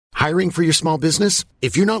Hiring for your small business?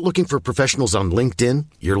 If you're not looking for professionals on LinkedIn,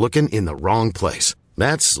 you're looking in the wrong place.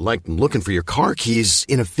 That's like looking for your car keys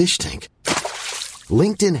in a fish tank.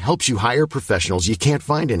 LinkedIn helps you hire professionals you can't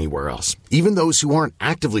find anywhere else, even those who aren't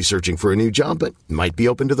actively searching for a new job but might be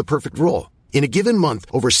open to the perfect role. In a given month,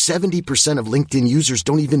 over 70% of LinkedIn users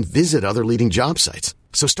don't even visit other leading job sites.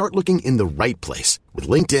 So start looking in the right place. With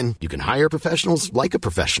LinkedIn, you can hire professionals like a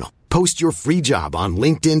professional. Post your free job on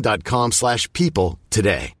linkedin.com/people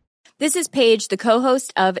today. This is Paige, the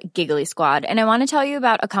co-host of Giggly Squad, and I want to tell you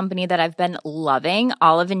about a company that I've been loving,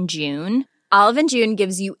 Olive & June. Olive & June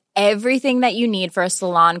gives you everything that you need for a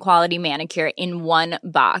salon-quality manicure in one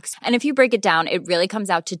box. And if you break it down, it really comes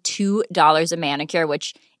out to $2 a manicure,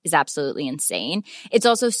 which is absolutely insane. It's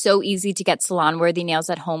also so easy to get salon-worthy nails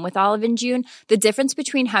at home with Olive & June. The difference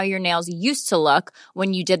between how your nails used to look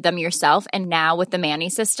when you did them yourself and now with the Mani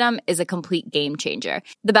system is a complete game changer.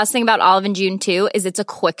 The best thing about Olive & June, too, is it's a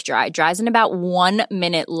quick dry. Dries in about 1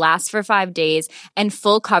 minute, lasts for 5 days, and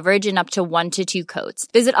full coverage in up to 1 to 2 coats.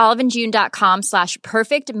 Visit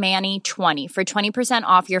oliveandjune.com/perfectmani20 for 20%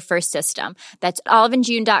 off your first system. That's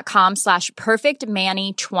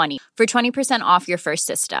oliveandjune.com/perfectmani20 for 20% off your first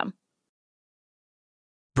system.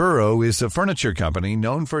 Burrow is a furniture company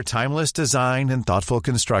known for timeless design and thoughtful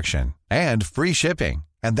construction and free shipping,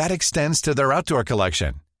 and that extends to their outdoor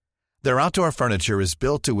collection. Their outdoor furniture is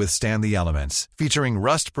built to withstand the elements, featuring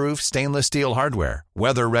rust-proof stainless steel hardware,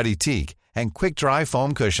 weather-ready teak, and quick-dry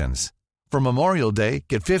foam cushions. For Memorial Day,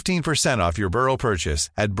 get 15% off your Burrow purchase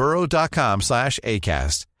at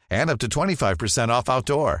burrow.com/acast and up to 25% off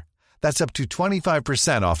outdoor. That's up to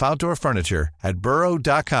 25% off outdoor furniture at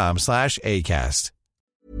burrow.com/acast.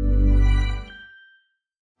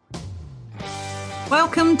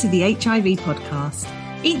 Welcome to the HIV podcast.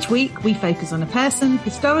 Each week we focus on a person,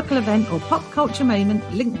 historical event or pop culture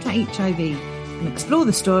moment linked to HIV and explore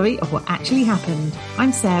the story of what actually happened.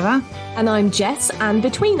 I'm Sarah. And I'm Jess, and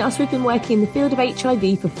between us we've been working in the field of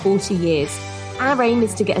HIV for 40 years. Our aim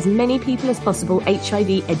is to get as many people as possible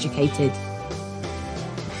HIV educated.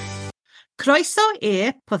 Croeso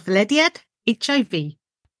i'r podlediad HIV.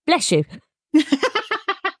 Bless you.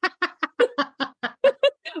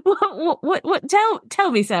 What? Tell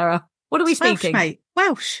me, Sarah. What are we speaking? Welsh, mate.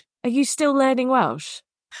 Welsh. Are you still learning Welsh?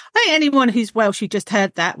 I think anyone who's Welsh who just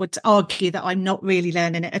heard that would argue that I'm not really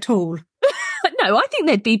learning it at all. No, I think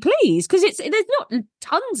they'd be pleased because there's not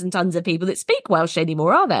tons and tons of people that speak Welsh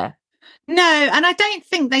anymore, are there? No, and I don't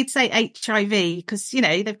think they'd say HIV because, you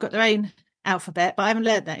know, they've got their own alphabet, but I haven't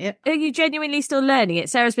learned that yet. Are you genuinely still learning it?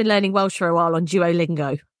 Sarah's been learning Welsh for a while on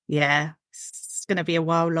Duolingo. Yeah, it's going to be a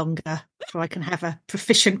while longer before I can have a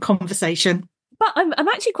proficient conversation. But I'm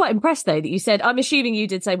actually quite impressed, though, that you said, I'm assuming you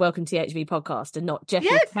did say welcome to the HV podcast and not Jeff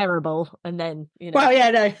is terrible. And then, you know. Well, yeah,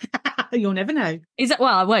 no, you'll never know. Is that,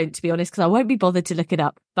 well, I won't, to be honest, because I won't be bothered to look it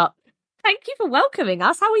up. But thank you for welcoming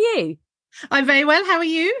us. How are you? I'm very well. How are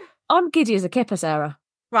you? I'm giddy as a kipper, Sarah.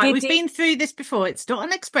 Right, we've been through this before. It's not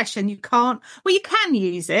an expression. You can't, well, you can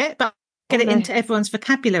use it, but get it into everyone's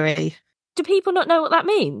vocabulary. Do people not know what that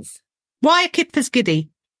means? Why are kippers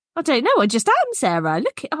giddy? I don't know. I just am, Sarah.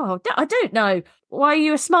 Look, I don't know. Why are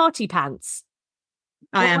you a smarty pants?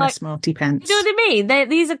 I am a smarty pants. You know what I mean?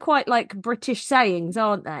 These are quite like British sayings,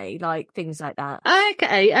 aren't they? Like things like that.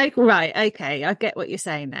 Okay, right. Okay, I get what you're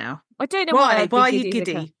saying now. I don't know why. Why are you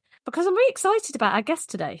giddy? Because I'm really excited about our guest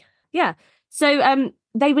today. Yeah. So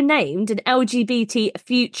they were named an LGBT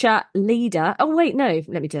future leader. Oh wait, no.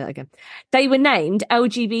 Let me do that again. They were named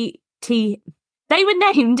LGBT. They were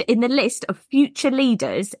named in the list of future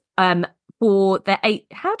leaders for their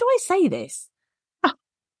how do I say this?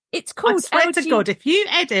 It's called I swear to God, if you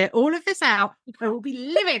edit all of this out, I will be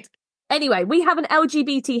livid. Anyway, we have an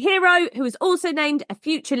LGBT hero who is also named a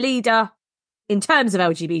future leader in terms of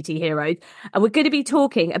LGBT heroes. And we're going to be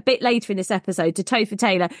talking a bit later in this episode to Topher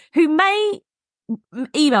Taylor, who may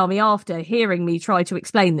email me after hearing me try to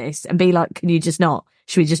explain this and be like, should we just not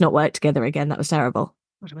work together again? That was terrible.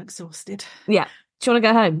 I'm exhausted. Yeah. Do you want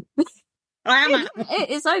to go home? I am.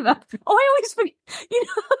 It's over. Oh, I always forget. You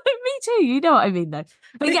know, me too. You know what I mean, though.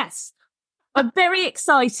 But yes, I'm very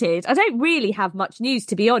excited. I don't really have much news,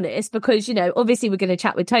 to be honest, because, you know, obviously we're going to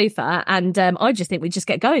chat with Topher, and I just think we just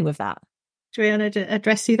get going with that. Do we want to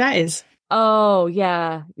address who that is? Oh,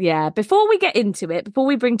 yeah. Yeah. Before we get into it, before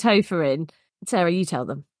we bring Topher in, Sarah, you tell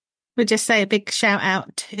them. We'll just say a big shout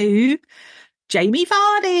out to Jamie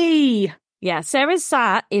Vardy. Yeah, Sarah's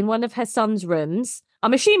sat in one of her son's rooms.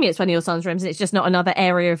 I'm assuming it's one of your son's rooms and it's just not another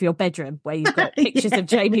area of your bedroom where you've got pictures of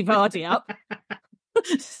Jamie Vardy up.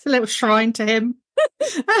 Just a little shrine to him.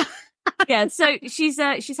 Yeah, so she's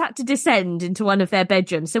had to descend into one of their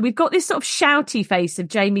bedrooms. So we've got this sort of shouty face of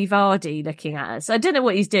Jamie Vardy looking at us. I don't know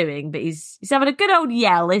what he's doing, but he's having a good old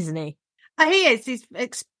yell, isn't he? He is. He's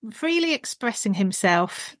freely expressing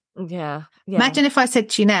himself. Yeah. Imagine if I said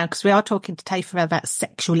to you now, because we are talking to Topher about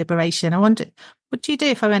sexual liberation. I wonder, what do you do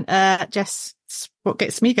if I went, Jess, what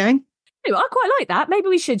gets me going? Ooh, I quite like that. Maybe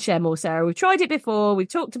we should share more, Sarah. We've tried it before. We've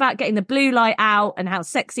talked about getting the blue light out and how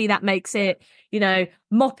sexy that makes it,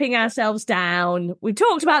 mopping ourselves down. We've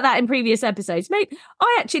talked about that in previous episodes. Maybe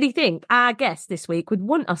I actually think our guest this week would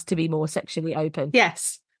want us to be more sexually open.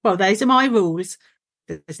 Yes. Well, those are my rules.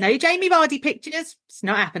 There's no Jamie Vardy pictures. It's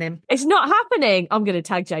not happening. It's not happening. I'm going to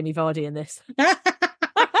tag Jamie Vardy in this.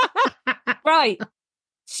 Right.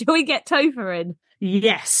 Shall we get Topher in?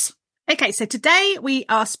 Yes. Okay, so today we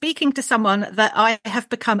are speaking to someone that I have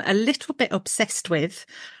become a little bit obsessed with.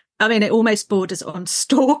 I mean, it almost borders on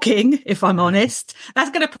stalking, if I'm honest. That's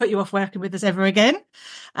going to put you off working with us ever again.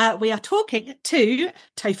 We are talking to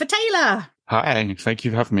Topher Taylor. Hi, thank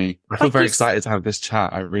you for having me. I feel very excited to have this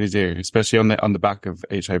chat. I really do, especially on the back of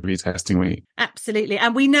HIV testing week. Absolutely.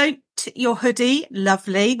 And we note your hoodie,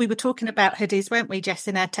 lovely. We were talking about hoodies, weren't we, Jess,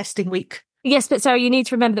 in our testing week? Yes, but Sarah, you need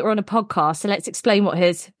to remember that we're on a podcast, so let's explain what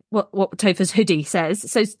Topher's hoodie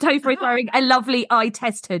says. So Topher is wearing a lovely eye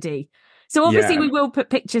test hoodie. So obviously we will put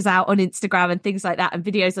pictures out on Instagram and things like that and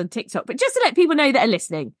videos on TikTok, but just to let people know that are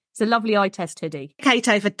listening, it's a lovely eye test hoodie. Okay,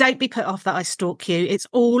 Topher, don't be put off that I stalk you. It's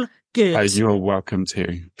all good. You're welcome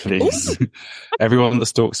to, please. Everyone that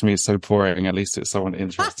stalks me is so boring. At least it's someone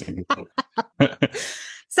interesting.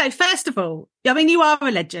 So first of all, I mean, you are a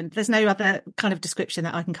legend. There's no other kind of description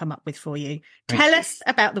that I can come up with for you. Tell us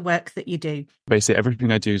about the work that you do. Basically,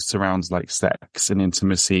 everything I do surrounds like sex and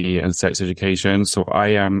intimacy and sex education. So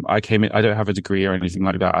I came in, I don't have a degree or anything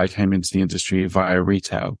like that. I came into the industry via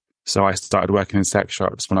retail. So I started working in sex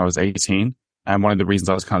shops when I was 18. And one of the reasons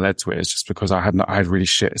I was kind of led to it is just because I had really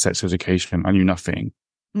shit sex education. I knew nothing,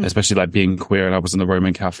 especially like being queer. And I was in a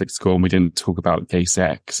Roman Catholic school and we didn't talk about gay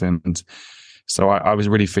sex. And so I was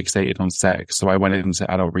really fixated on sex. So I went into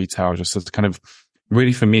adult retail just to kind of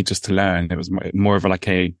really for me just to learn. It was more of like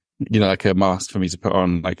a mask for me to put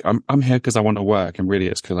on. Like I'm here because I want to work. And really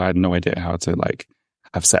it's because I had no idea how to like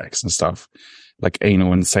have sex and stuff, like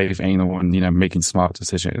anal and safe anal and, making smart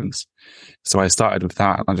decisions. So I started with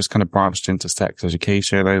that and I just kind of branched into sex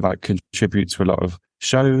education. I like contribute to a lot of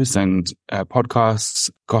shows and podcasts.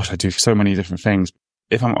 Gosh, I do so many different things.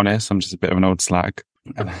 If I'm honest, I'm just a bit of an old slag.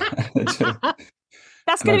 That's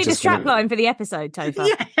going to be the strapline for the episode, Topher.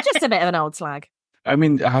 Yeah. Just a bit of an old slag. I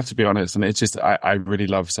mean, I have to be honest, and it's just I really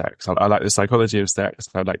love sex. I like the psychology of sex.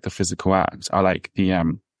 I like the physical act. I like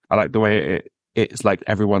the way it's like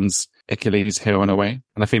everyone's Achilles heel in a way,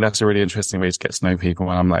 and I think that's a really interesting way to get to know people.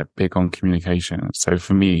 And I'm like big on communication, so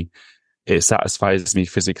for me, it satisfies me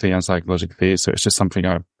physically and psychologically. So it's just something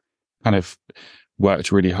I kind of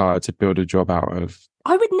worked really hard to build a job out of.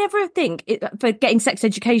 I would never think for getting sex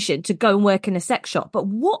education to go and work in a sex shop, but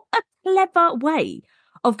what a clever way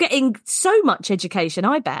of getting so much education,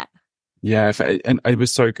 I bet. Yeah, and it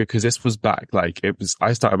was so good because this was back,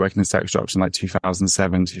 I started working in sex shops in like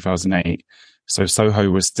 2007, 2008. So Soho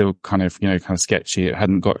was still kind of sketchy. It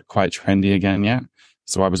hadn't got quite trendy again yet.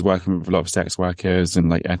 So I was working with a lot of sex workers and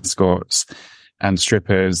like escorts and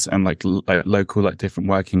strippers and like local, like different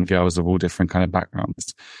working girls of all different kind of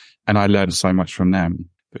backgrounds. And I learned so much from them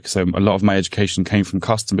because a lot of my education came from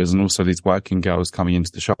customers and also these working girls coming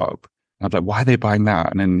into the shop. And I'm like, why are they buying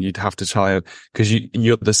that? And then you'd have to try it because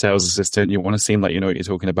you're the sales assistant. You want to seem like you know what you're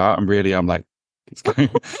talking about. And really, I'm like, it's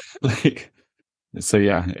going like, so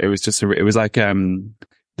yeah, it was just, it was like, the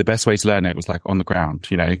best way to learn it was like on the ground,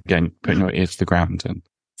 again, putting your ear to the ground. And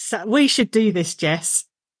so we should do this, Jess.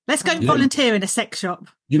 Let's go and volunteer in a sex shop.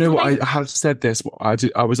 You know what? I have said this. I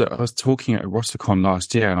was talking at Rostercon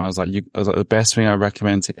last year, and I was like, the best thing I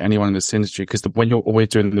recommend to anyone in this industry, because when you're always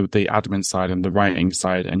doing the admin side and the writing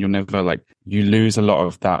side, and you're never like, you lose a lot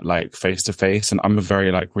of that like face to face. And I'm a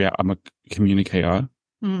very I'm a communicator,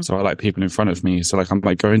 so I like people in front of me. So like I'm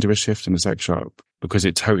like go into a shift in a sex shop because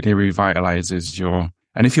it totally revitalizes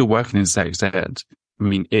and if you're working in sex ed, I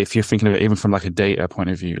mean, if you're thinking of it even from like a data point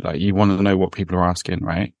of view, like you want to know what people are asking,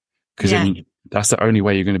 right? Because I mean, that's the only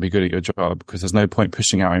way you're going to be good at your job, because there's no point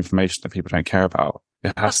pushing out information that people don't care about.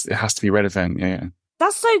 It has to be relevant. Yeah.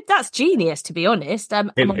 That's genius, to be honest.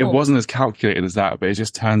 It wasn't as calculated as that, but it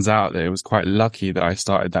just turns out that it was quite lucky that I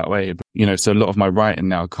started that way. But, so a lot of my writing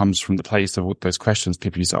now comes from the place of all those questions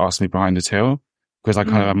people used to ask me behind the till, because I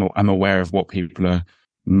kind of, I'm aware of what people are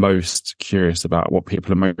most curious about, what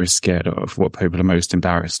people are most scared of, what people are most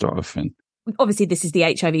embarrassed of. And obviously this is the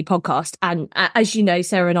HIV podcast. And as you know,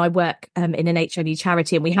 Sarah and I work in an HIV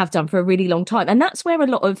charity, and we have done for a really long time. And that's where a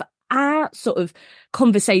lot of our sort of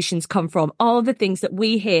conversations come from, are the things that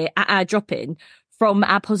we hear at our drop-in from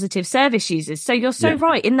our positive service users. So you're so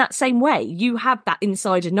right. In that same way, you have that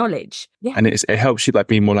insider knowledge. Yeah. And it helps you like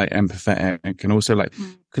be more like empathetic, and also like,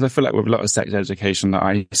 because I feel like with a lot of sex education that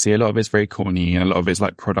I see, a lot of it's very corny and a lot of it's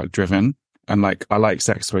like product driven. And like, I like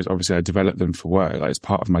sex toys. Obviously I develop them for work. Like, it's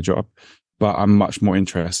part of my job, but I'm much more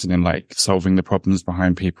interested in like solving the problems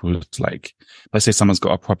behind people. Like, let's say someone's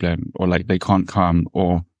got a problem, or like they can't come,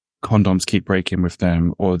 or condoms keep breaking with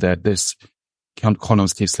them, or this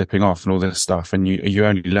condoms keep slipping off and all this stuff. And you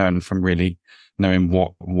only learn from really knowing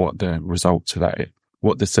what the result to that is,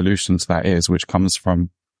 what the solution to that is, which comes from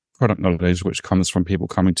product knowledge, which comes from people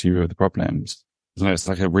coming to you with the problems. So it's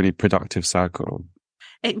like a really productive circle.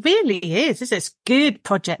 It really is. This is a good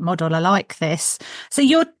project model. I like this. So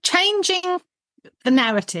you're changing the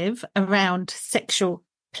narrative around sexual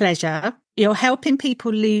pleasure. You're helping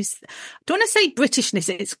people lose, I don't want to say Britishness,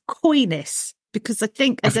 it's coyness. Because I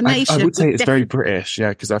think as a nation, I would say it's very British,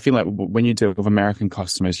 yeah. Because I feel like when you deal with American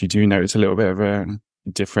customers, you do notice a little bit of a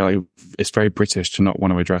different. Like, it's very British to not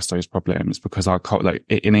want to address those problems, because our like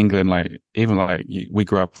in England, like even like we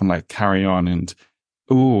grew up on like Carry On and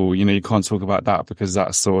you can't talk about that because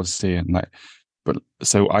that's saucy and like. But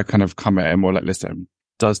so I kind of come at it more like, listen,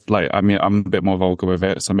 does like, I mean, I'm a bit more vulgar with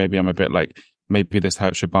it, so maybe I'm a bit like, maybe this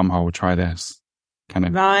hurts your bumhole, try this. Kind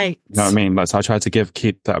of, right? You know what I mean? Like, so I try to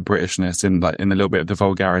keep that Britishness in a little bit of the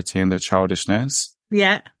vulgarity and the childishness.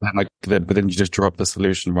 Yeah. And but then you just drop the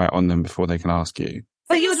solution right on them before they can ask you.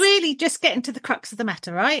 So you're really just getting to the crux of the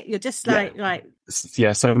matter, right? You're just like, right.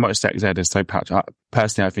 Yeah. So much sex ed is so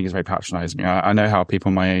personally, I think it's very patronizing. I know how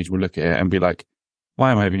people my age will look at it and be like,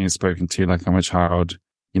 why am I being spoken to like I'm a child?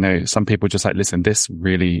 You know, some people just like, listen, this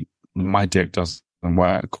really, my dick doesn't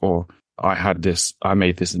work, or I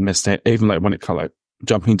made this mistake. Even like when it comes like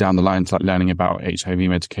jumping down the line to like learning about HIV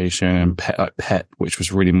medication and PET, which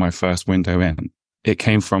was really my first window in. It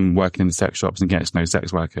came from working in the sex shops and getting to know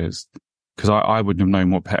sex workers, because I wouldn't have known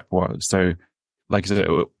what PET was. So like I said,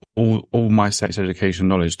 all my sex education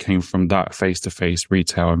knowledge came from that face-to-face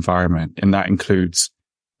retail environment. And that includes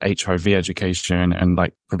HIV education and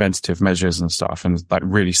like preventative measures and stuff, and like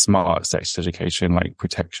really smart sex education, like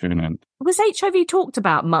protection. And was HIV talked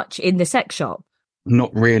about much in the sex shop?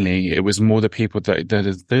 Not really. It was more the people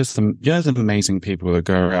there's some amazing people that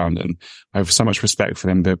go around, and I have so much respect for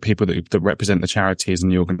them. The people that represent the charities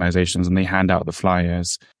and the organizations, and they hand out the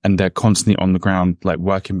flyers, and they're constantly on the ground, like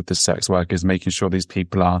working with the sex workers, making sure these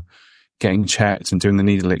people are getting checked and doing the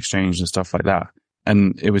needle exchange and stuff like that.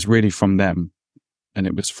 And it was really from them. And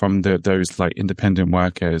it was from those like independent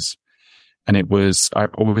workers. And I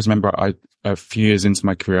always remember a few years into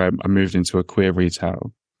my career, I moved into a queer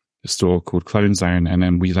retail store called Clone Zone. And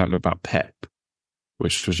then we learned about PEP,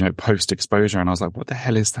 which was, post exposure. And I was like, what the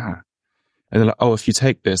hell is that? And they're like, oh, if you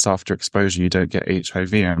take this after exposure, you don't get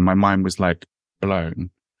HIV. And my mind was like blown.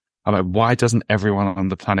 I'm like, why doesn't everyone on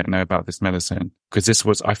the planet know about this medicine?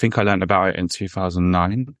 Because I think I learned about it in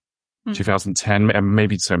 2009. 2010,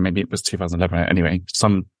 maybe it was 2011. Anyway,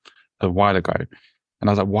 a while ago. And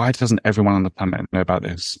I was like, why doesn't everyone on the planet know about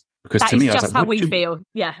this? Because to me, I was like, how we feel.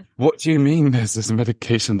 Yeah. What do you mean there's this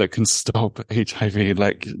medication that can stop HIV?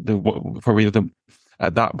 Like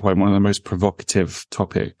at that point, one of the most provocative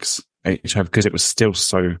topics, HIV, because it was still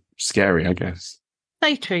so scary, I guess.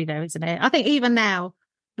 So true though, isn't it? I think even now,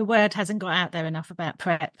 the word hasn't got out there enough about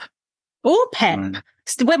PrEP. Or PEP. Right.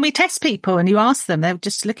 When we test people and you ask them, they'll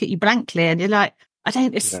just look at you blankly and you're like,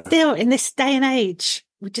 still in this day and age,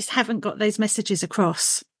 we just haven't got those messages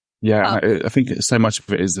across. Yeah, I think so much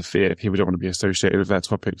of it is the fear. People don't want to be associated with their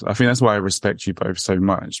topics. I think that's why I respect you both so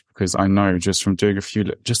much, because I know just from doing a few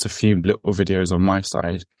little videos on my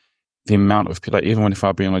side, the amount of people, like even if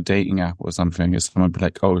I'll be on a dating app or something, if someone would be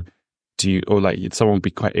like, oh, someone would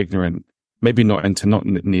be quite ignorant. Maybe not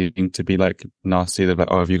needing to be like nasty. They're like,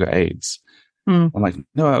 oh, have you got AIDS? I'm like,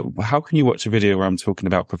 no, how can you watch a video where I'm talking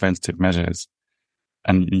about preventative measures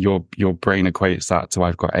and your brain equates that to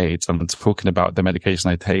I've got AIDS? I'm talking about the medication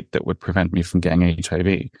I take that would prevent me from getting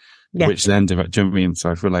HIV, which then, do you know what I mean? So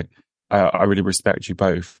I feel like I really respect you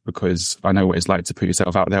both, because I know what it's like to put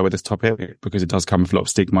yourself out there with this topic, because it does come with a lot of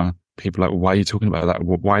stigma. People are like, why are you talking about that?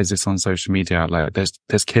 Why is this on social media? Like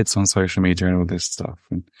there's kids on social media and all this stuff.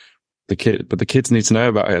 And the kids need to know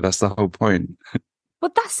about it. That's the whole point.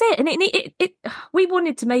 Well, that's it. And we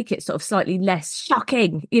wanted to make it sort of slightly less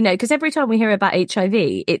shocking, because every time we hear about HIV,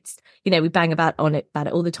 it's, we bang about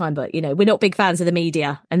it all the time, but, we're not big fans of the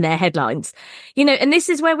media and their headlines, and this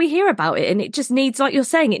is where we hear about it. And it just needs, like you're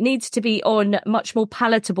saying, it needs to be on much more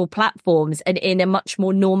palatable platforms and in a much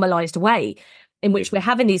more normalized way in which we're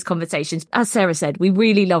having these conversations. As Sarah said, we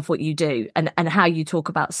really love what you do and how you talk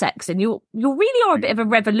about sex. And you really are a bit of a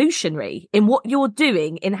revolutionary in what you're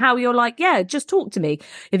doing, in how you're like, yeah, just talk to me.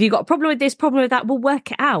 If you've got a problem with this, problem with that, we'll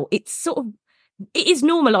work it out. It's it is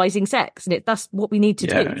normalizing sex, and that's what we need to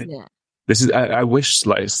do, isn't it? This is, I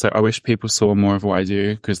wish people saw more of what I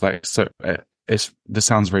do, because this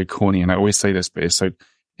sounds very corny, and I always say this, but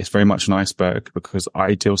it's very much an iceberg, because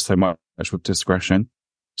I deal so much with discretion.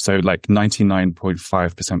 So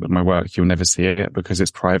 99.5% of my work, you'll never see it, because it's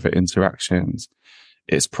private interactions.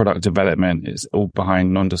 It's product development. It's all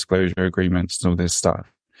behind non-disclosure agreements and all this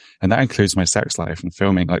stuff. And that includes my sex life and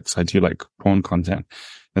filming. So I do porn content.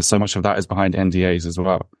 And so much of that is behind NDAs as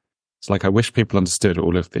well. So I wish people understood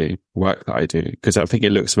all of the work that I do, because I think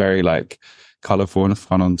it looks very colorful and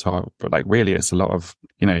fun on top. But really it's a lot of,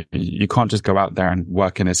 you can't just go out there and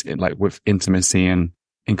work in this, with intimacy and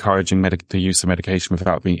encouraging the use of medication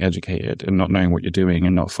without being educated and not knowing what you're doing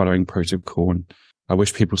and not following protocol. And I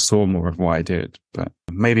wish people saw more of what I did, but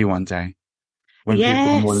maybe one day when people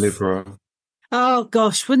are more liberal. Oh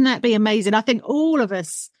gosh, wouldn't that be amazing? I think all of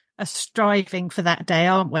us are striving for that day,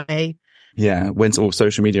 aren't we? Yeah, when all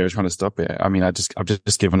social media is trying to stop it. I mean, I've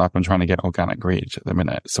just given up on trying to get organic reach at the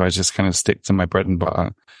minute. So I just kind of stick to my bread and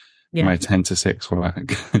butter, my 10 to 6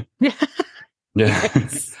 work. Yeah.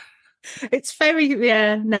 Yes. It's very,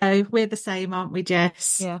 no, we're the same, aren't we,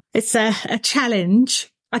 Jess? Yeah. It's a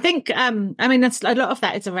challenge. I think, that's a lot of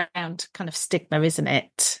that is around kind of stigma, isn't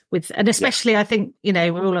it? And especially, I think,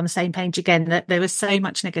 we're all on the same page again, that there is so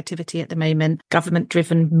much negativity at the moment, government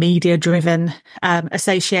driven, media driven,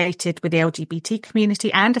 associated with the LGBT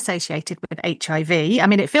community and associated with HIV. I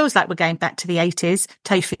mean, it feels like we're going back to the 80s.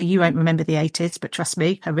 Topher, you won't remember the 80s, but trust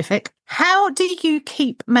me, horrific. How do you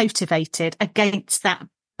keep motivated against that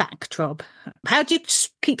backdrop? How do you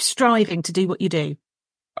keep striving to do what you do?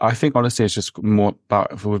 I think honestly it's just more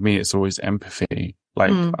about, with me it's always empathy,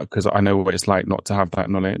 because I know what it's like not to have that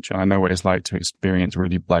knowledge, and I know what it's like to experience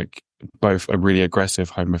really both a really aggressive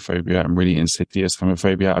homophobia and really insidious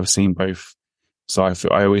homophobia. I've seen both, so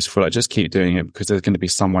I always feel like just keep doing it, because there's going to be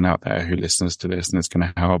someone out there who listens to this and it's going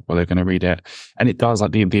to help, or they're going to read it. And it does,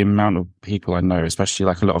 the amount of people I know, especially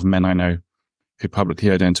a lot of men I know who publicly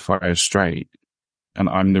identify as straight, and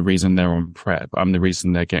I'm the reason they're on PrEP. I'm the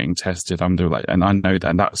reason they're getting tested. And I know that.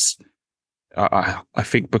 And that's, I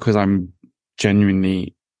think because I'm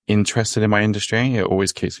genuinely interested in my industry, it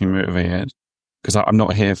always keeps me motivated, because I'm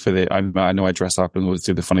not here for I know I dress up and always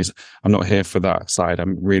do the funnies. I'm not here for that side.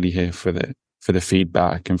 I'm really here for the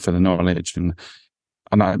feedback and for the knowledge. And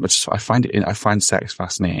I find sex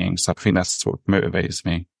fascinating. So I think that's what motivates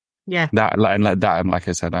me. Yeah. And like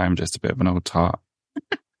I said, I am just a bit of an old tart.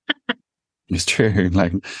 It's true.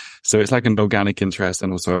 So it's an organic interest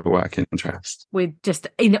and also a work interest. We're just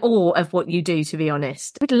in awe of what you do, to be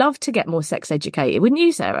honest. We'd love to get more sex educated, wouldn't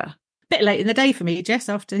you, Sarah? Bit late in the day for me, Jess,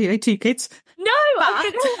 after 2 kids. No,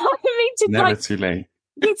 I mean never too late.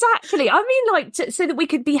 Exactly. I mean, so that we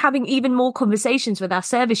could be having even more conversations with our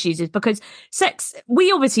service users, because sex,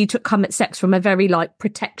 we obviously come at sex from a very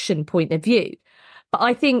protection point of view. But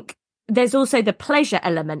I think there's also the pleasure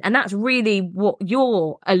element, and that's really what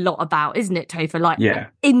you're a lot about, isn't it, Topher?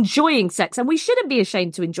 Enjoying sex, and we shouldn't be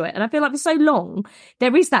ashamed to enjoy it. And I feel like for so long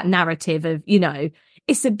there is that narrative of,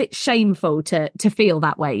 it's a bit shameful to feel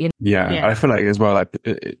that way. Yeah, I feel like as well,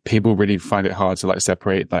 people really find it hard to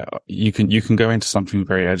separate. You can go into something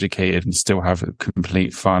very educated and still have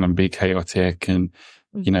complete fun and be chaotic and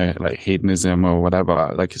hedonism or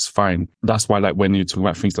whatever, it's fine. That's why, when you talk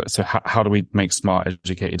about things so how do we make smart,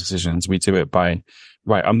 educated decisions? We do it by,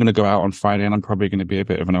 right, I'm going to go out on Friday and I'm probably going to be a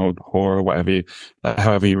bit of an old whore or whatever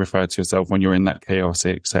however you refer to yourself when you're in that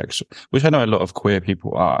chaotic section, which I know a lot of queer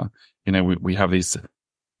people are. We have these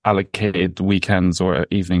allocated weekends or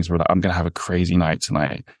evenings where I'm going to have a crazy night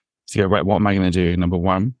tonight. So you go, right, what am I going to do? Number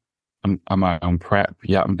one, am I on PrEP?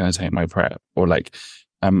 Yeah, I'm going to take my PrEP. Or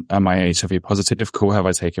am I HIV positive? Cool. Have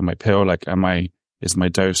I taken my pill? Is my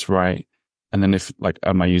dose right? And then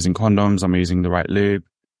am I using condoms? Am I using the right lube?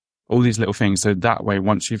 All these little things. So that way,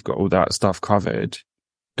 once you've got all that stuff covered,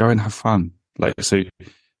 go and have fun. So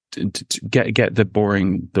to get the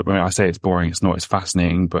boring, when I say it's boring, it's not, it's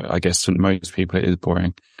fascinating, but I guess for most people it is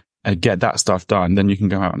boring. And get that stuff done, then you can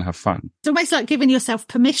go out and have fun. It's almost like giving yourself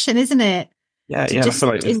permission, isn't it? Yeah, to yeah. I just feel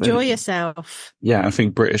like enjoy yourself. yeah, I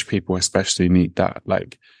think British people especially need that.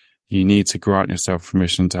 Like, you need to grant yourself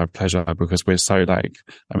permission to have pleasure because we're so like,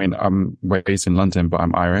 I mean, I'm raised in London, but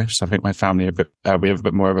I'm Irish. So I think my family we have a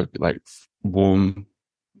bit more of a like warm,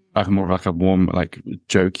 like more of like a warm, like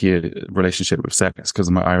jokey relationship with sex because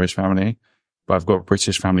of my Irish family. But I've got a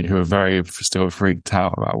British family who are very still freaked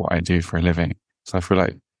out about what I do for a living. So I feel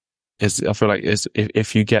like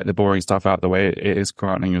if you get the boring stuff out of the way, it is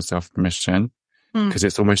granting yourself permission because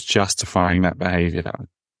it's almost justifying that behavior,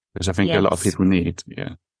 which I think a lot of Yes. people need.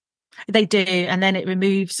 Yeah. They do. And then it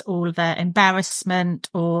removes all of the embarrassment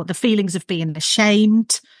or the feelings of being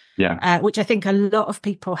ashamed. Yeah. Which I think a lot of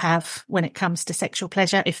people have when it comes to sexual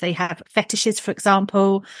pleasure, if they have fetishes, for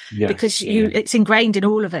example, because it's ingrained in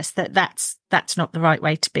all of us that that's not the right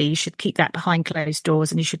way to be. You should keep that behind closed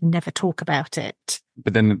doors and you should never talk about it.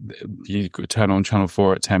 But then you could turn on Channel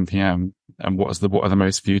 4 at 10 p.m. and what are the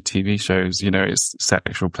most viewed TV shows? You know, it's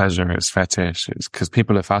sexual pleasure, it's fetish, it's because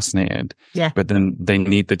people are fascinated. Yeah. But then they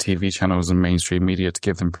need the TV channels and mainstream media to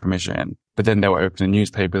give them permission. But then they'll open a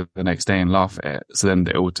newspaper the next day and laugh at it. So then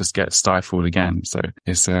it will just get stifled again. So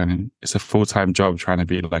it's a full-time job trying to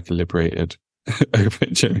be like a liberated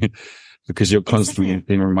open, because you're constantly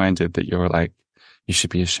being reminded that you're like, you should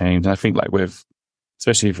be ashamed. And I think like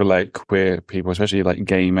especially for like queer people, especially like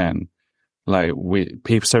gay men, like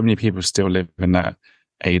so many people still live in that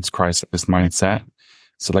AIDS crisis mindset.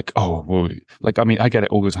 So like, oh, well, like, I mean, I get it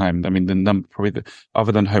all the time. I mean,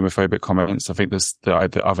 other than homophobic comments, I think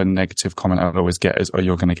the other negative comment I'd always get is, oh,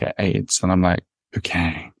 you're going to get AIDS. And I'm like,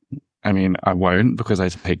 okay. I mean, I won't because I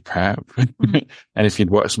take PrEP. And if you'd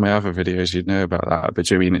watched my other videos, you'd know about that.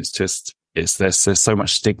 But I mean, there's so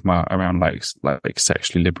much stigma around like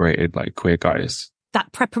sexually liberated, like queer guys.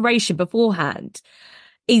 That preparation beforehand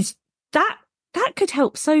is that could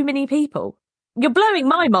help so many people. You're blowing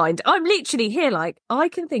my mind. I'm literally here like, I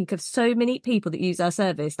can think of so many people that use our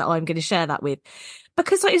service that I'm going to share that with.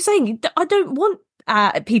 Because like you're saying, I don't want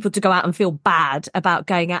people to go out and feel bad about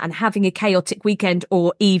going out and having a chaotic weekend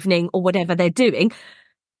or evening or whatever they're doing.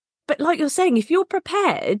 But like you're saying, if you're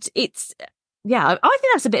prepared, I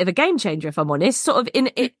think that's a bit of a game changer, if I'm honest. Sort of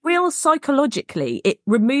real psychologically, it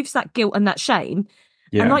removes that guilt and that shame.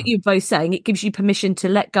 Yeah. And like you're both saying, it gives you permission to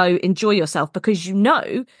let go, enjoy yourself because you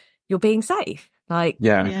know you're being safe. Like,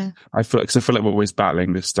 yeah. I feel like we're always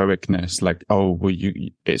battling this stoicness, like, oh, well,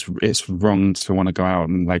 it's wrong to want to go out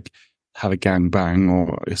and like have a gangbang,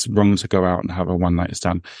 or it's wrong to go out and have a one night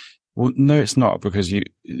stand. Well, no, it's not, because you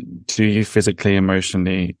physically,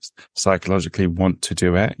 emotionally, psychologically want to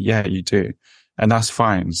do it? Yeah, you do. And that's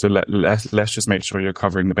fine. So let's just make sure you're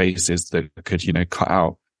covering the bases that could, cut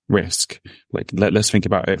out risk. Like, let's think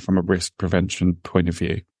about it from a risk prevention point of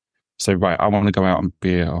view. So, right, I want to go out and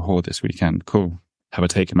be a whore this weekend. Cool. Have I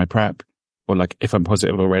taken my PrEP? Or like, if I'm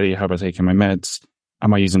positive already, have I taken my meds?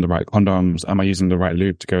 Am I using the right condoms? Am I using the right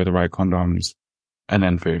lube to go with the right condoms? And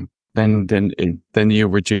then boom. Then you're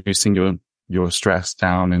reducing your stress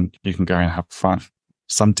down and you can go and have fun.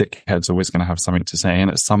 Some dickhead's always going to have something to say. And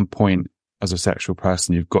at some point, as a sexual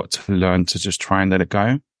person, you've got to learn to just try and let it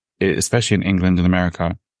go. Especially in England and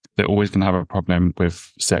America, they're always going to have a problem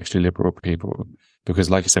with sexually liberal people. Because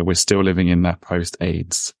like I said, we're still living in that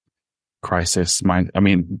post-AIDS crisis. I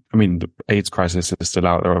mean, the AIDS crisis is still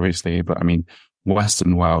out there, obviously, but I mean,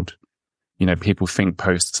 Western world, people think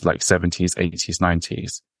post like 70s, 80s,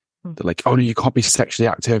 90s. They're like, oh no, you can't be sexually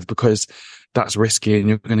active because that's risky and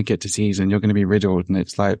you're going to get disease and you're going to be riddled. And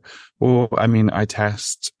it's like, well, I mean, I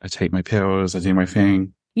test, I take my pills, I do my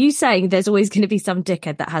thing. You saying there's always going to be some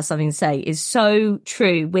dickhead that has something to say is so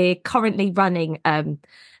true. We're currently running,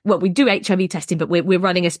 we do HIV testing, but we're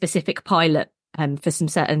running a specific pilot for some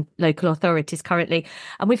certain local authorities currently.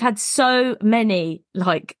 And we've had so many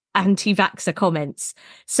like anti-vaxxer comments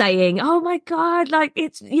saying, oh my God, like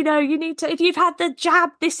it's, you need to, if you've had the jab,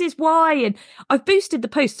 this is why. And I've boosted the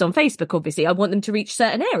posts on Facebook, obviously. I want them to reach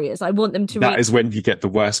certain areas. I want them to That is when you get the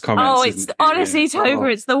worst comments. Oh, it's honestly,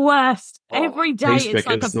 Topher, it's the worst. Every day Facebook it's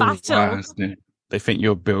like a battle. Worst. They think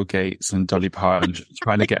you're Bill Gates and Dolly Parton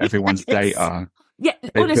trying to get everyone's data. Yeah,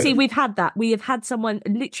 honestly, we've had that. We have had someone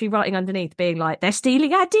literally writing underneath being like, they're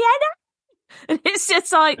stealing our DNA. And it's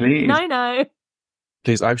just like, please. No.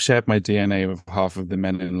 Please, I've shared my DNA with half of the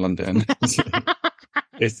men in London.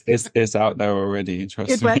 It's out there already. Trust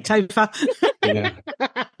me. Good work, Topher.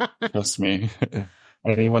 Yeah, trust me.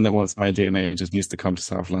 Anyone that wants my DNA just needs to come to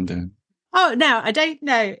South London. Oh, now, I don't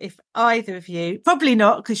know if either of you, probably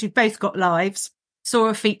not, because you've both got lives, saw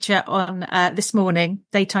a feature on This Morning,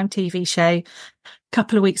 daytime TV show, a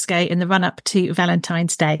couple of weeks ago in the run-up to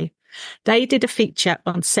Valentine's Day. They did a feature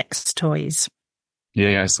on sex toys.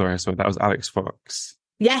 Yeah, I saw. That was Alex Fox.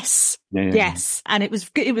 Yes, yes. And it was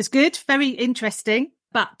good, very interesting.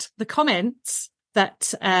 But the comments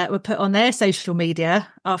that were put on their social media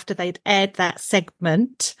after they'd aired that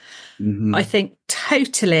segment, I think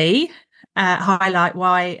totally highlight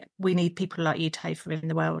why we need people like you, Topher, in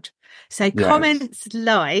the world. So comments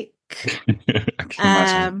like, I can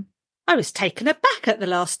imagine. I was taken aback at the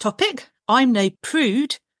last topic. I'm no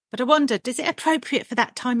prude, but I wondered, is it appropriate for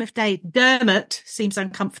that time of day? Dermot seems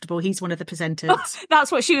uncomfortable. He's one of the presenters.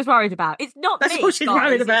 That's what she was worried about. It's not That's me, what she's guys.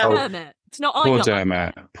 worried about. It's Dermot. It's not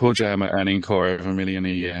Poor Dermot earning $250,000 a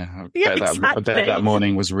year. I bet that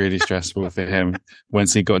morning was really stressful for him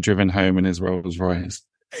once he got driven home in his Rolls Royce.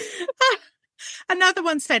 Another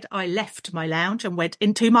one said, I left my lounge and went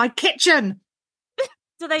into my kitchen.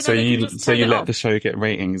 So you let the show get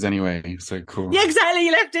ratings anyway. So cool. Yeah, exactly.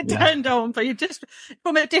 You left it turned on, but you just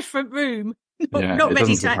from a different room, not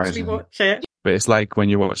ready to actually watch it. But it's like when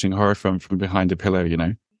you're watching a horror film from behind a pillow, you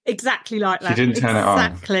know? Exactly like that. She didn't turn it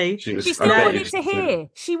on. Exactly. She still wanted to hear.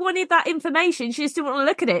 She wanted that information. She just didn't want to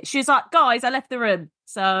look at it. She was like, guys, I left the room.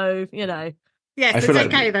 So, you know. Yes, it's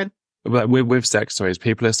okay then. But with sex toys,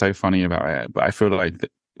 people are so funny about it. But I feel like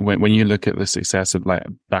when you look at the success of like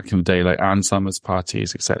back in the day, like Anne Summers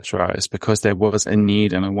parties, etc., it's because there was a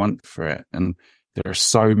need and a want for it. And there are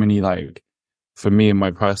so many, like, for me in my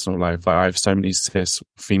personal life, like I have so many cis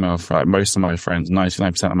female, like most of my friends,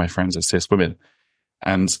 99% of my friends are cis women.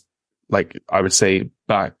 And like, I would say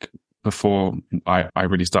back before I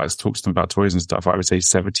really started to talk to them about toys and stuff, I would say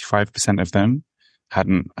 75% of them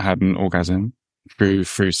hadn't had an orgasm through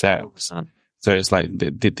sex. So it's like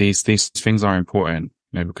these things are important,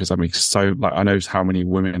 you know, because I mean, so like I know how many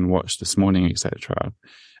women watched this morning, etc.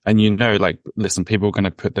 And you know, like, listen, people are going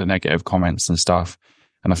to put the negative comments and stuff.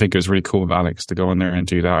 And I think it was really cool of Alex to go on there and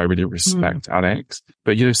do that. I really respect Alex.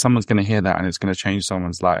 But, you know, someone's going to hear that and it's going to change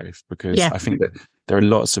someone's life, because I think that there are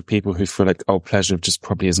lots of people who feel like, oh, pleasure just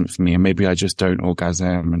probably isn't for me. And maybe I just don't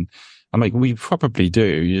orgasm. And I'm like, we probably do.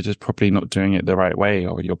 You're just probably not doing it the right way,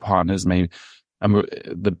 or your partners may. And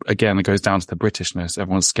again, it goes down to the Britishness.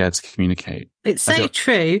 Everyone's scared to communicate. It's so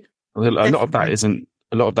true. A lot of that isn't.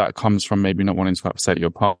 A lot of that comes from maybe not wanting to upset your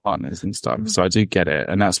partners and stuff. So I do get it.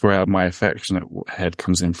 And that's where my affectionate head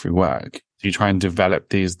comes in through work. You try and develop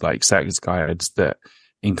these like sex guides that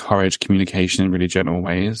encourage communication in really gentle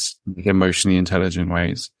ways, like emotionally intelligent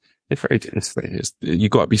ways. You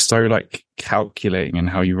got to be so like calculating in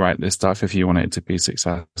how you write this stuff if you want it to be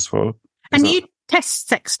successful. And you test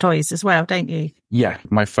sex toys as well, don't you? Yeah.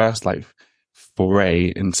 My first like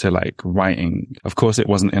foray into like writing, of course it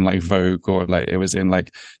wasn't in like Vogue, or like it was in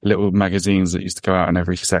like little magazines that used to go out in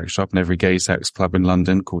every sex shop and every gay sex club in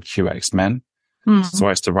London called QX Men. So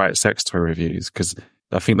I used to write sex toy reviews because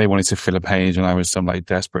I think they wanted to fill a page and I was some like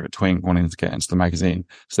desperate twink wanting to get into the magazine.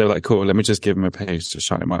 So they were like, cool, let me just give them a page to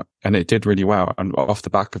shut him up. And it did really well. And off the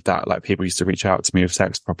back of that, like people used to reach out to me with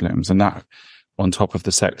sex problems, and that on top of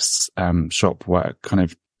the sex shop work kind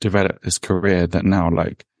of developed this career that now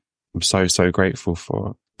like I'm so grateful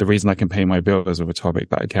for. The reason I can pay my bills with a topic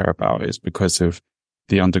that I care about is because of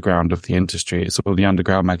the underground of the industry. It's all the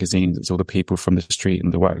underground magazines. It's all the people from the street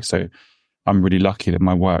and the work. So I'm really lucky that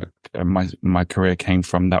my work and my career came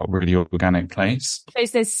from that really organic place.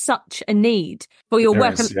 Because there's such a need for your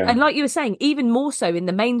work. And like you were saying, even more so in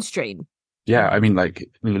the mainstream. Yeah, I mean, like,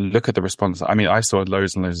 look at the response. I mean, I saw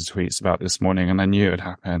loads and loads of tweets about this morning and I knew it would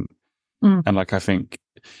happen. And like, I think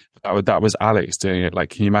that was Alex doing it.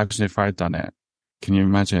 Like, can you imagine if I'd done it? Can you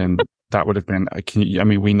imagine that would have been, I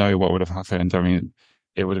mean, we know what would have happened. I mean,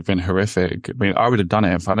 it would have been horrific. I mean, I would have done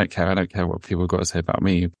it if I don't care. I don't care what people got to say about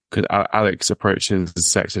me. Because Alex approaches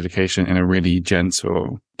sex education in a really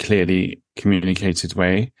gentle, clearly communicated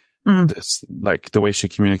way. That's like the way she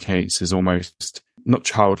communicates is almost not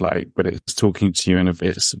childlike, but it's talking to you in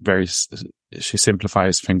it's very, she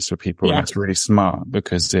simplifies things for people. And it's really smart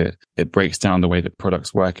because it breaks down the way that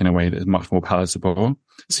products work in a way that is much more palatable.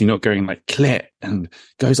 So you're not going like clit and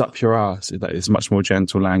goes up your ass. It's much more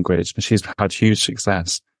gentle language. And she's had huge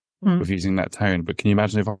success with using that tone. But can you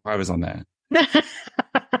imagine if I was on there?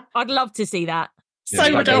 I'd love to see that. Yeah,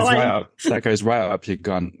 so would I. That goes right up your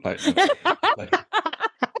gun.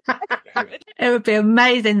 It would be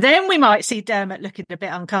amazing. Then we might see Dermot looking a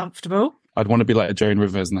bit uncomfortable. I'd want to be like a Joan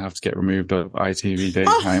Rivers and have to get removed of ITV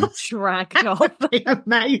daytime. Dragged off. That'd be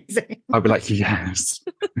amazing. I'd be like, yes.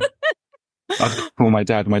 I'd call my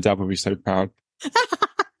dad. My dad would be so proud.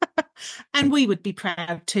 And we would be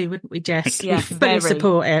proud too, wouldn't we, Jess? Yeah, we fully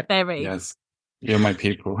support it. Very. Yes. You're my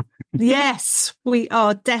people. Yes, we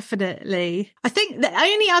are definitely. I think the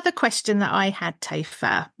only other question that I had,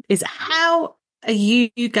 Topher, is how are you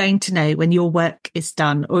going to know when your work is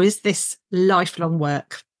done, or is this lifelong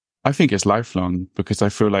work? I think it's lifelong, because I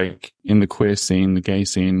feel like in the queer scene, the gay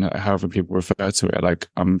scene, however people refer to it, like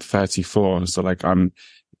I'm 34. So like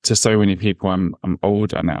to so many people, I'm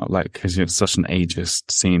older now, like, because it's such an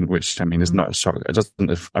ageist scene, which, I mean, is not a shock.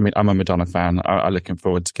 I'm a Madonna fan. I'm looking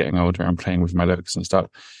forward to getting older and playing with my looks and stuff.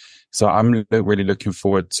 So I'm really looking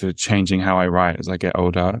forward to changing how I write as I get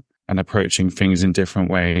older and approaching things in different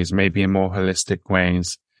ways, maybe in more holistic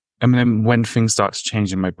ways. And then when things start to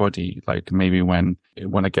change in my body, like maybe when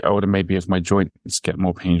I get older, maybe if my joints get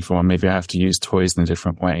more painful, and maybe I have to use toys in a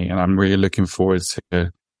different way. And I'm really looking forward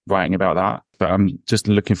to writing about that. But I'm just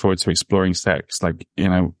looking forward to exploring sex, like, you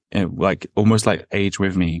know, like almost like age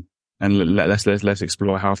with me. And let's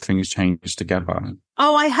explore how things change together.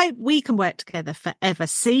 Oh, I hope we can work together forever.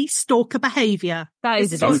 See, stalker behaviour. That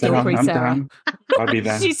is a stalkery, Sarah. I'll be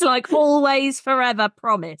there. She's like, always, forever,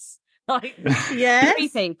 promise. Like, yeah,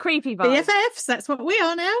 creepy vibes. BFFs, that's what we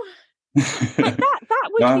are now. But that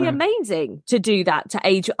would be amazing to do that to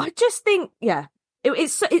age. I just think, yeah,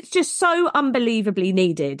 it's just so unbelievably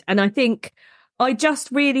needed. And I just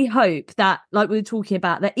really hope that, like we were talking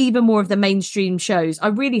about, that even more of the mainstream shows, I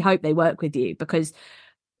really hope they work with you, because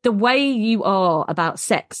the way you are about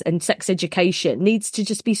sex and sex education needs to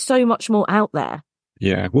just be so much more out there.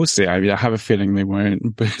 Yeah, we'll see. I mean, I have a feeling they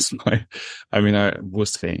won't, but we'll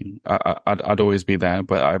see. I'd always be there,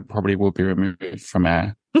 but I probably will be removed from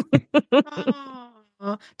air.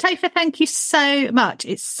 Oh, Topher, thank you so much.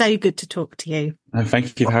 It's so good to talk to you.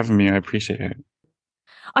 Thank you for having me. I appreciate it.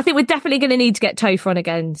 I think we're definitely going to need to get Topher on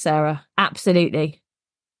again, Sarah. Absolutely.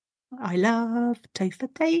 I love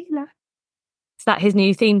Topher Taylor. Is that his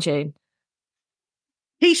new theme tune?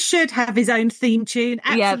 He should have his own theme tune.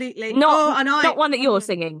 Absolutely. Yeah, not one that you're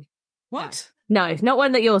singing. What? No, not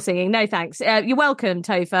one that you're singing. No, thanks. You're welcome,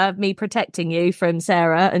 Topher, me protecting you from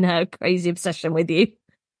Sarah and her crazy obsession with you.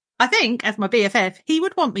 I think, as my BFF, he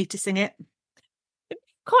would want me to sing it.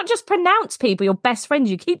 Can't just pronounce people your best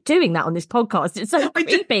friends. You keep doing that on this podcast. It's so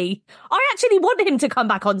creepy. I actually want him to come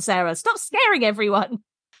back on, Sarah. Stop scaring everyone.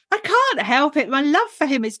 I can't help it. My love for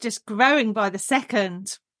him is just growing by the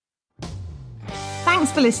second.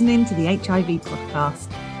 Thanks for listening to the HIV podcast.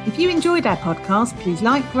 If you enjoyed our podcast, please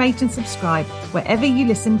like, rate and subscribe wherever you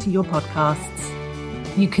listen to your podcasts.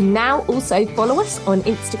 You can now also follow us on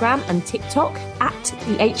Instagram and TikTok at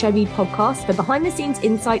the HIV Podcast for behind-the-scenes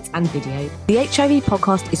insights and video. The HIV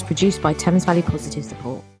Podcast is produced by Thames Valley Positive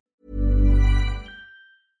Support.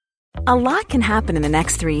 A lot can happen in the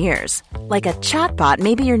next 3 years. Like a chatbot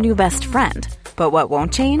may be your new best friend. But what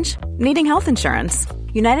won't change? Needing health insurance.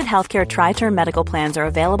 United Healthcare Tri-Term Medical Plans are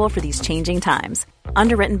available for these changing times.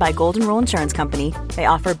 Underwritten by Golden Rule Insurance Company, they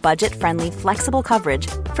offer budget-friendly, flexible coverage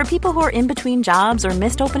for people who are in between jobs or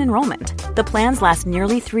missed open enrollment. The plans last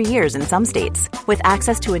nearly 3 years in some states, with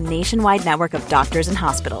access to a nationwide network of doctors and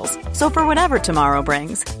hospitals. So for whatever tomorrow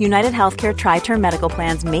brings, United Healthcare Tri-Term Medical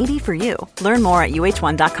Plans may be for you. Learn more at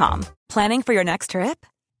uh1.com. Planning for your next trip?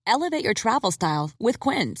 Elevate your travel style with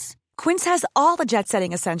Quince. Quince has all the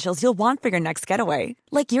jet-setting essentials you'll want for your next getaway,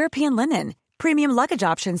 like European linen, premium luggage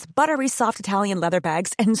options, buttery soft Italian leather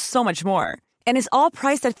bags, and so much more. And is all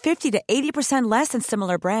priced at 50 to 80% less than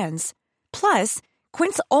similar brands. Plus,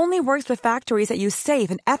 Quince only works with factories that use safe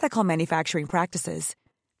and ethical manufacturing practices.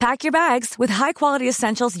 Pack your bags with high-quality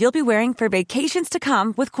essentials you'll be wearing for vacations to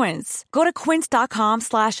come with Quince. Go to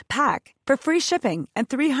quince.com/pack for free shipping and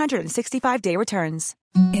 365-day returns.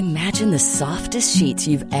 Imagine the softest sheets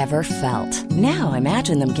you've ever felt. Now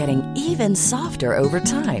imagine them getting even softer over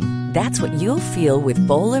time. That's what you'll feel with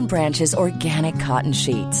Boll & Branch's organic cotton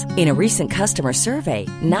sheets. In a recent customer survey,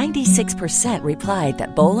 96% replied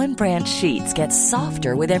that Boll & Branch sheets get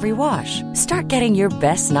softer with every wash. Start getting your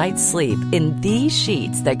best night's sleep in these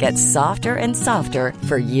sheets that get softer and softer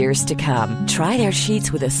for years to come. Try their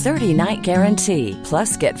sheets with a 30-night guarantee.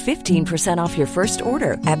 Plus, get 15% off your first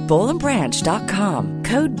order at bollandbranch.com.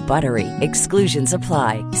 Code BUTTERY. Exclusions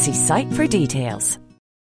apply. See site for details.